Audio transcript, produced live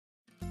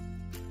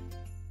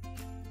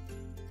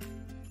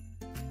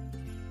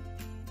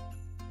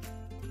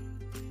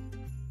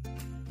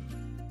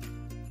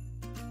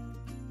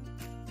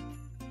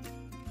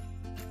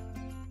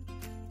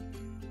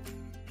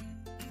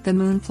The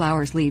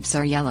moonflower's leaves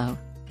are yellow.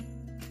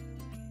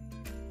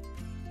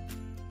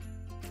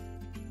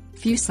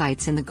 Few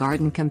sights in the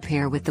garden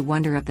compare with the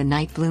wonder of the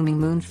night-blooming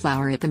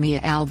moonflower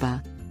Ipomoea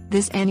alba.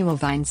 This annual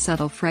vine's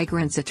subtle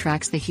fragrance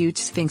attracts the huge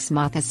sphinx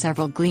moth as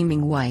several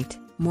gleaming white,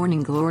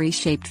 morning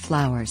glory-shaped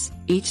flowers,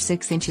 each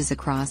 6 inches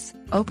across,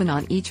 open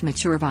on each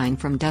mature vine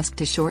from dusk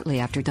to shortly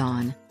after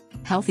dawn.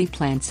 Healthy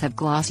plants have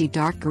glossy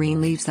dark green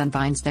leaves on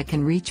vines that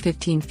can reach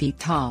 15 feet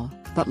tall,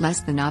 but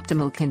less than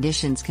optimal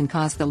conditions can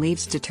cause the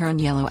leaves to turn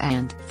yellow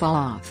and fall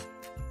off.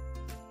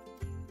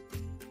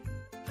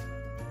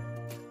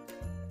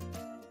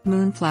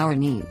 Moonflower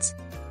needs.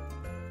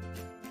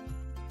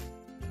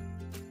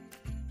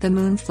 The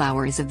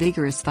moonflower is a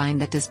vigorous vine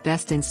that does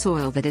best in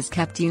soil that is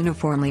kept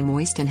uniformly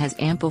moist and has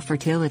ample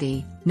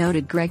fertility,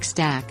 noted Greg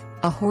Stack,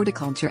 a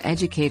horticulture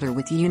educator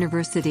with the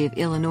University of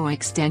Illinois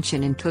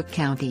Extension in Cook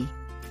County.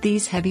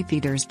 These heavy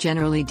feeders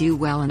generally do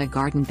well in a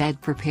garden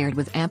bed prepared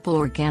with ample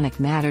organic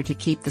matter to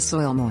keep the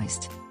soil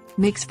moist.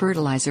 Mix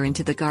fertilizer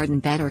into the garden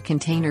bed or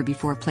container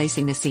before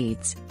placing the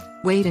seeds.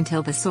 Wait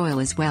until the soil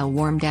is well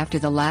warmed after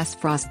the last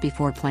frost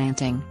before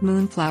planting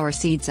moonflower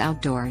seeds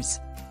outdoors.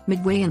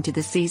 Midway into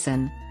the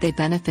season, they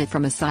benefit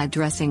from a side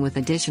dressing with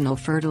additional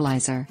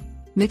fertilizer.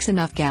 Mix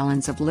enough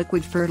gallons of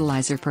liquid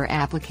fertilizer per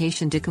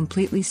application to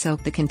completely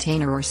soak the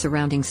container or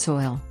surrounding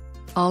soil.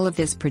 All of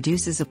this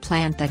produces a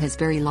plant that has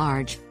very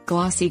large,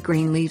 glossy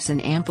green leaves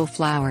and ample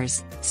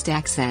flowers,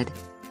 Stack said.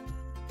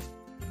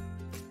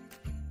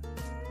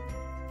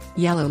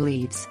 Yellow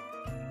leaves.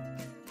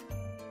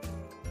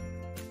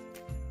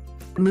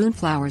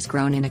 Moonflowers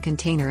grown in a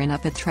container and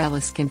up a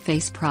trellis can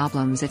face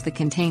problems if the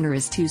container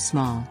is too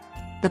small.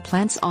 The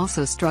plants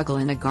also struggle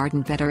in a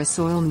garden bed or a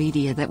soil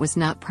media that was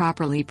not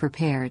properly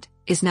prepared,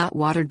 is not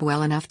watered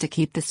well enough to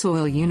keep the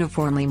soil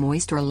uniformly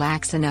moist, or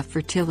lacks enough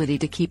fertility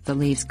to keep the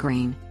leaves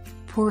green.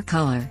 Poor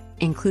color,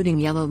 including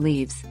yellow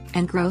leaves,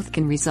 and growth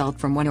can result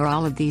from one or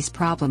all of these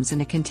problems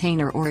in a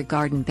container or a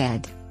garden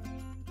bed.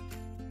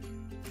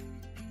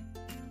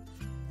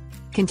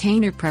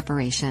 Container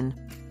preparation.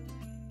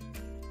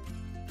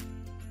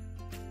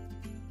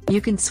 You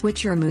can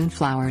switch your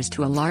moonflowers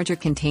to a larger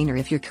container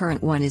if your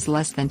current one is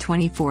less than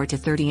 24 to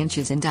 30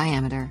 inches in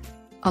diameter.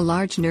 A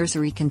large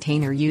nursery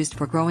container used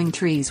for growing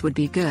trees would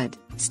be good,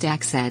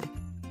 Stack said.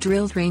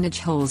 Drill drainage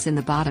holes in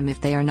the bottom if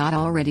they are not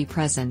already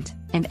present,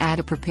 and add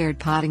a prepared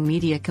potting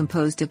media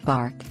composed of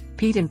bark,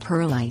 peat and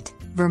perlite,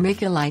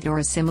 vermiculite or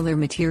a similar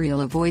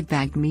material. Avoid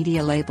bagged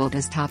media labeled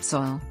as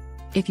topsoil.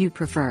 If you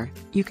prefer,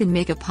 you can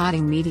make a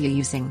potting media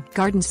using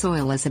garden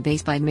soil as a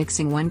base by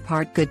mixing 1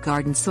 part good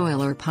garden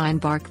soil or pine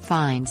bark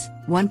fines,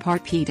 1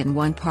 part peat and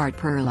 1 part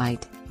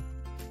perlite.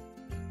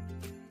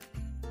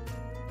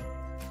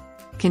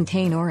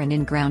 Container and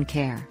in-ground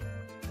care.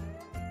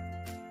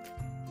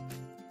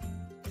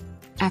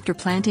 After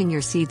planting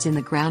your seeds in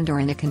the ground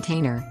or in a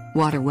container,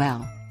 water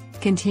well.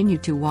 Continue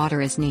to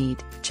water as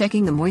need,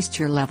 checking the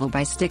moisture level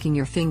by sticking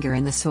your finger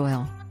in the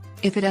soil.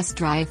 If it is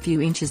dry a few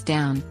inches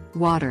down,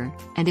 water,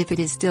 and if it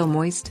is still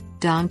moist,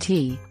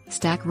 don't.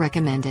 Stack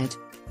recommended.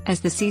 As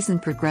the season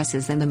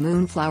progresses and the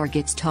moonflower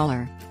gets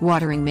taller,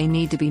 watering may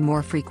need to be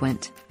more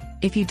frequent.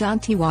 If you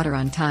don't water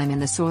on time and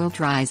the soil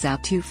dries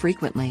out too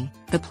frequently,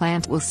 the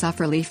plant will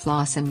suffer leaf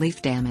loss and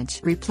leaf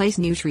damage. Replace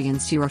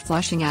nutrients you are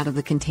flushing out of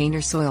the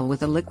container soil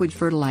with a liquid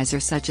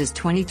fertilizer such as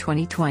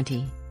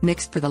 20-20-20,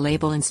 mixed per the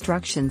label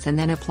instructions and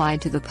then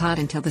applied to the pot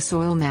until the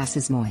soil mass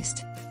is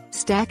moist.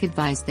 Stack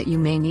advised that you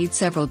may need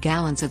several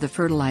gallons of the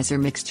fertilizer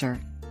mixture.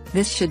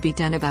 This should be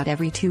done about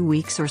every 2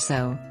 weeks or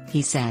so,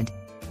 he said.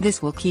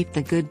 This will keep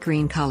the good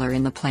green color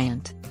in the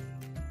plant.